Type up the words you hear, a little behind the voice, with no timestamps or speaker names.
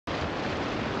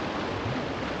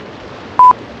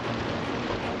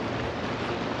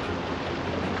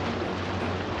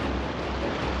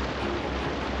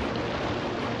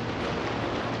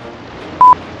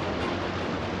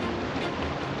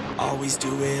always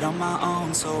do it on my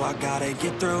own, so I gotta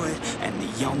get through it. And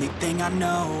the only thing I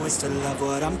know is to love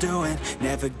what I'm doing.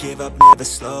 Never give up, never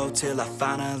slow, till I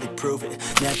finally prove it.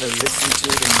 Never listen to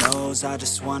the no's, I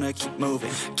just wanna keep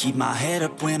moving. Keep my head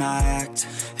up when I act,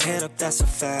 head up, that's a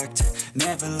fact.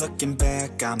 Never looking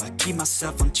back, I'ma keep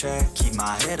myself on track. Keep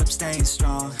my head up, staying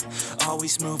strong,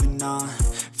 always moving on.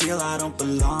 Feel I don't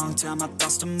belong, tell my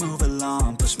thoughts to move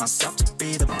along. Push myself to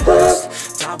be the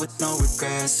best, die with no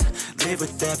regrets. Live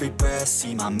with every breath,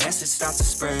 see my message start to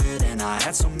spread. And I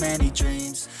had so many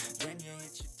dreams. Then you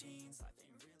hit your teens, life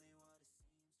ain't really what it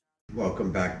seems.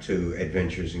 Welcome back to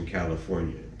Adventures in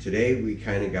California. Today we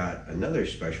kind of got another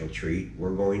special treat.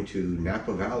 We're going to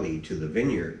Napa Valley to the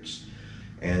vineyards.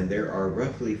 And there are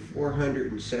roughly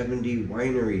 470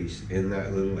 wineries in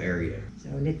that little area. So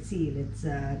let's see, let's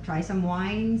try some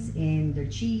wines and their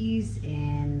cheese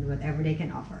and whatever they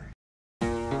can offer.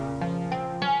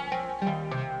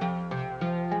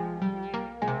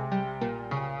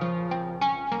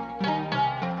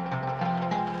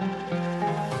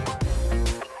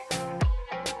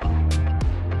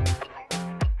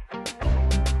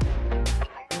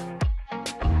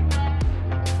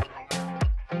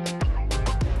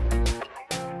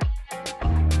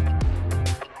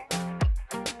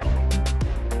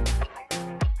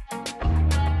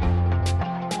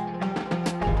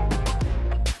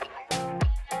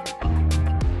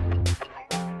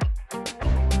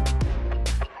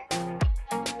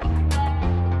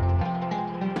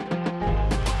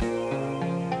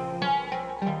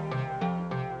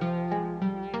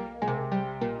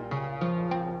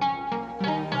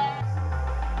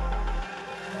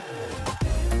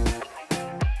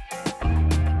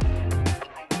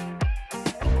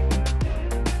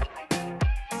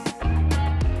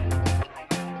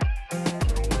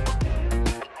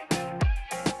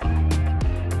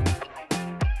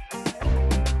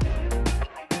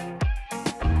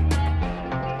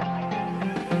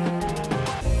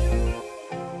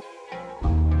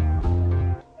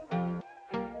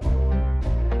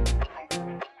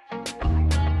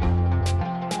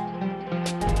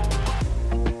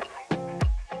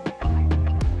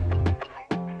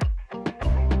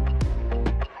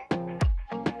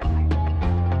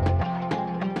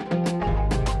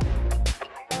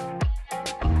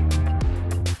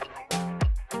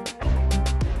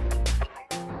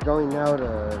 Going now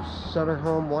to Sutter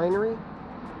Winery,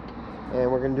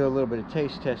 and we're going to do a little bit of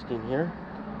taste testing here.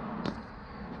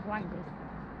 Wine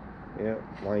tasting. Yeah,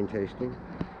 wine tasting.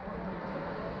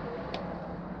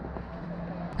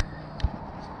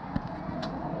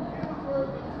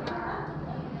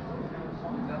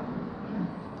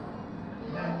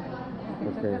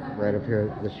 Okay, right up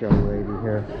here, this young lady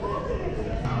here.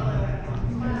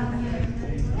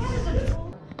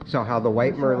 So how the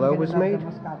white Merlot was made?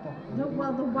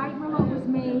 Well, the white Merlot was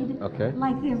made Okay.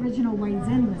 like the original white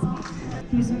Zin was made.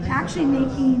 He was actually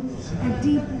making a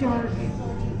deep, dark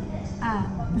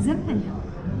Zinfandel.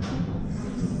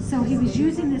 So he was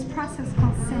using this process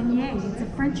called saignée. It's a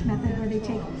French method where they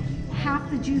take half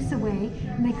the juice away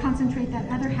and they concentrate that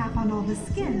other half on all the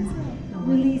skins,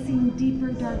 releasing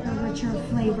deeper, darker, richer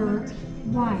flavor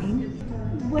wine.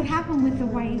 What happened with the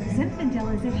white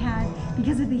Zinfandel is it had,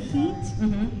 because of the heat,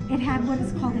 it had what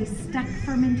is called a stuck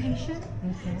fermentation.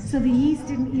 So the yeast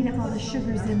didn't eat up all the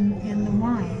sugars in the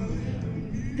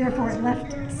wine. Therefore, it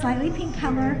left slightly pink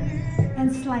color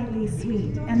and slightly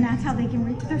sweet. And that's how they can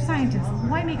reach. They're scientists.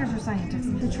 Winemakers are scientists.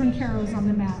 The Trinquero's on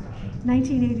the map.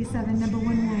 1987, #1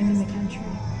 wine in the country.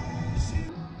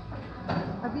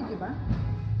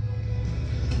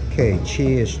 Okay,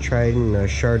 Chie is trying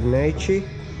Chardonnay. Chie?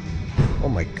 Oh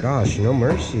my gosh, no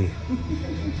mercy.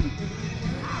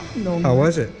 How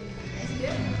was it?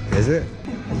 Is it?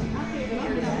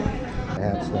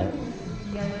 That's not.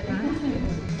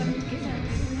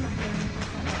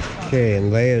 Okay,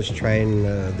 and Leia's trying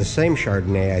the same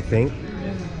Chardonnay, I think.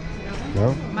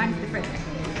 No? Mine's different.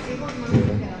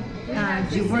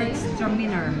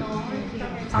 Gewürztraminer.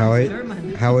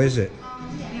 How is it?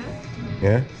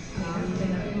 Yeah?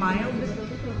 Mild.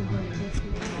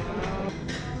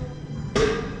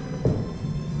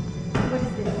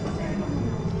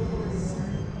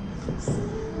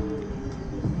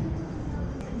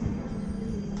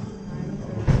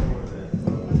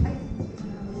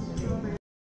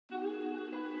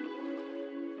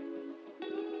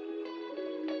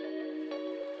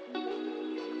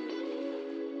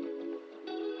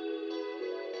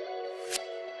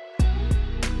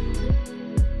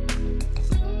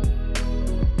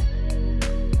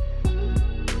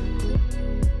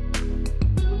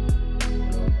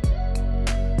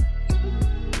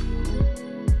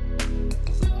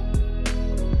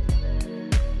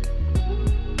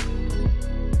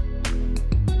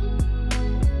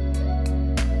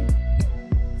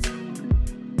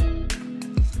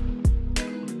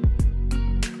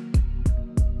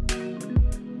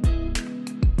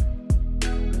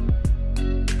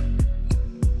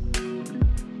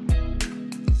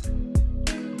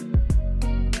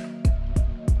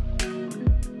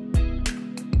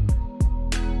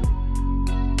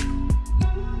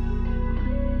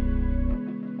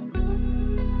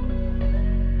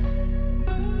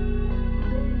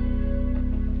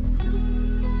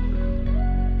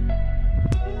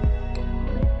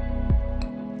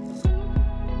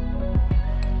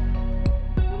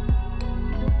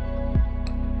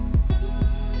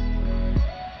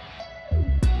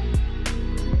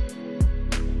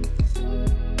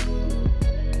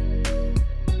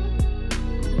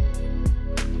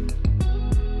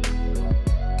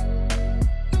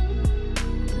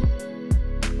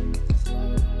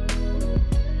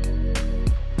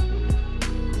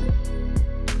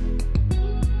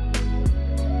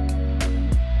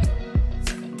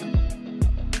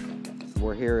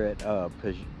 at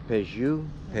Peju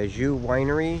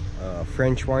Winery,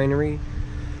 French winery,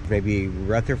 maybe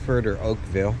Rutherford or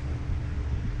Oakville.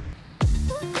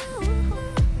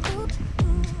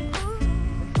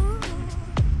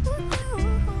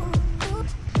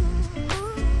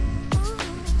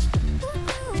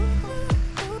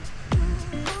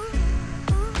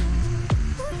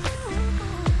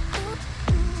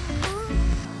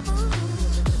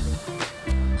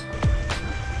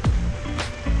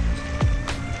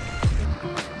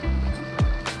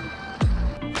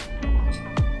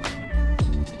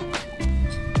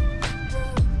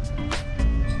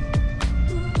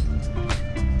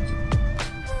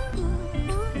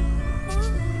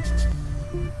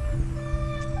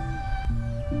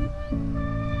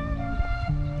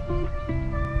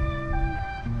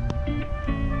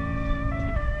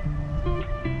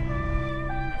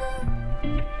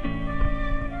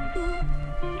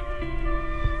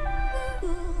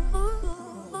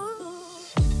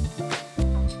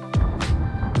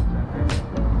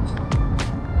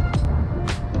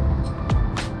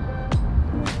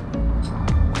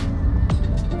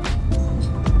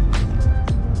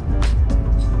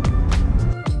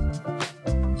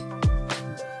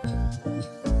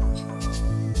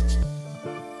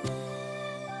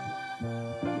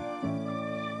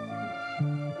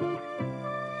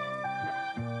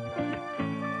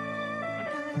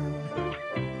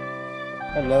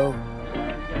 Hello.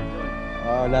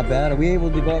 Not bad. Are we able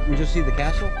to go up and just see the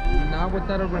castle? Not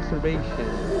without a reservation.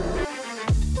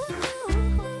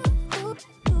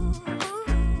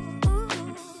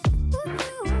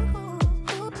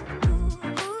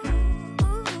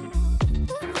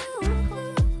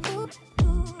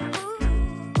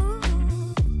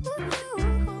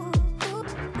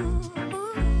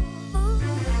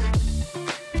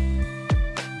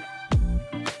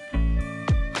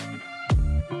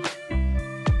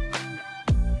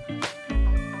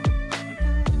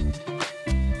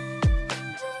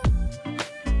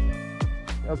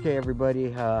 Okay, everybody,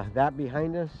 that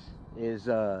behind us is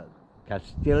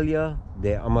Castello di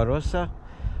Amorosa,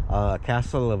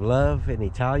 Castle of Love in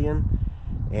Italian.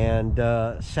 And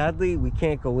sadly, we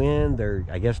can't go in. They're,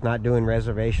 I guess, not doing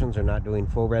reservations or not doing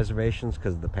full reservations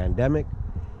because of the pandemic.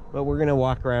 But we're going to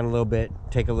walk around a little bit,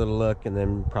 take a little look, and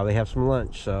then probably have some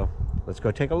lunch. So let's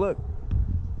go take a look.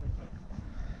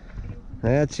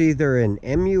 That's either an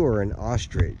emu or an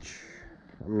ostrich.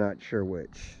 I'm not sure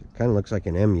which. It kind of looks like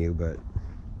an emu, but...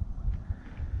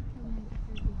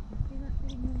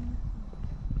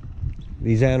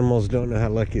 These animals don't know how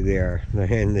lucky they are.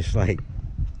 They're in this like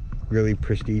really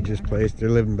prestigious place.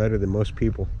 They're living better than most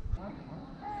people.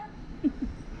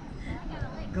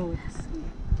 Goats.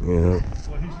 Yeah.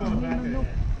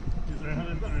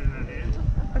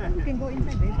 I think you can go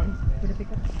inside, babe. For the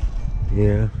pickup.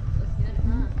 Yeah.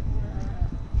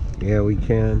 Yeah, we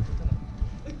can.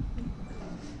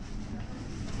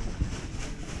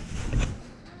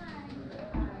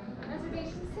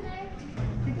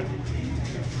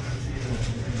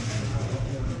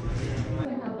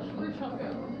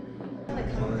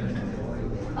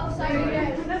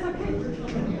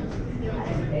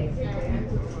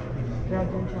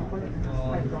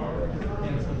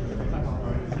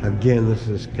 Again, this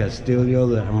is Castello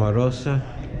di Amorosa.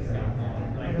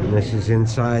 And this is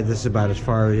inside. This is about as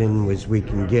far in as we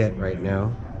can get right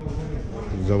now.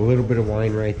 There's a little bit of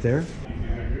wine right there.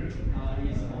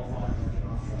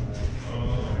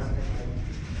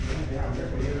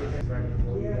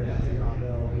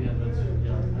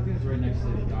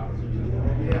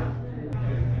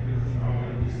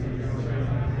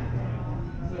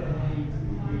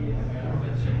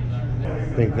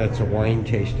 I think that's a wine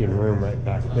tasting room right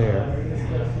back there.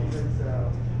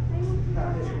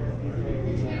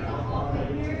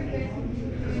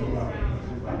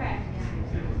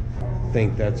 I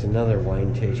think that's another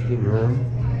wine tasting room.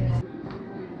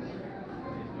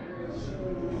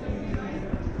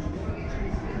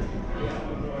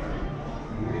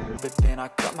 But then I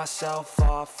cut myself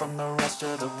off from the rest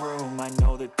of the room. I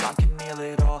know that time can heal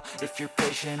it all if you're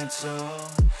patient and soon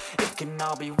it can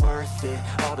all be worth it,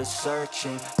 all the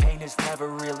searching. Pain is never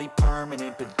really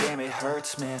permanent, but damn it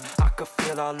hurts, man. I could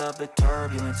feel all of the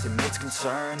turbulence and it's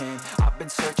concerning. I've been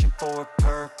searching for a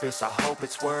purpose, I hope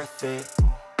it's worth it.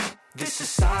 This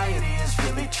society is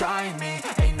really trying me.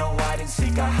 Ain't no hide and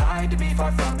seek, I hide to be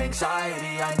far from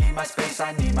anxiety. I need my space,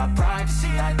 I need my privacy.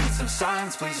 I need some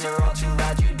silence, please, you're all too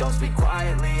loud. You don't speak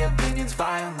quietly, opinions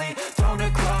violently thrown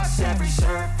across every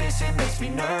surface. It makes me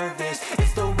nervous.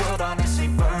 Is the world honestly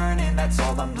burning? That's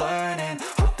all I'm learning.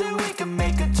 Hope that we can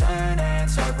make a turn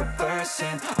and start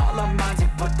reversing all our minds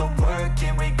and put the work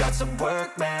in. We got some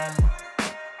work, man.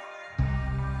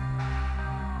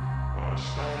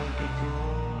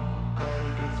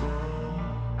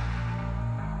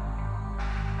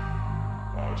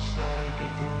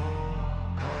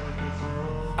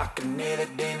 I can hear the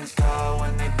demons call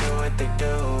when they do what they do.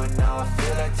 And now I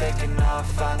feel like taking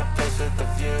off, find a place with a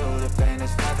view. The pain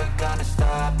is never gonna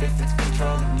stop if it's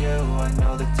controlling you. I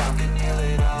know that time can heal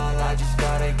it all, I just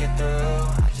gotta get through.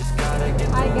 I just gotta get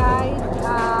through. Hi guys,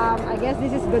 I guess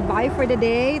this is goodbye for the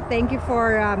day. Thank you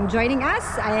for joining us,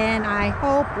 and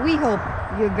we hope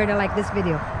you're gonna like this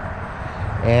video.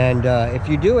 And if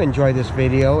you do enjoy this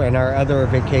video and our other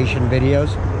vacation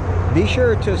videos, be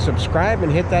sure to subscribe and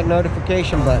hit that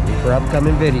notification button for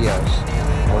upcoming videos.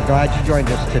 We're glad you joined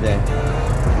us today.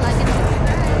 Like and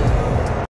subscribe.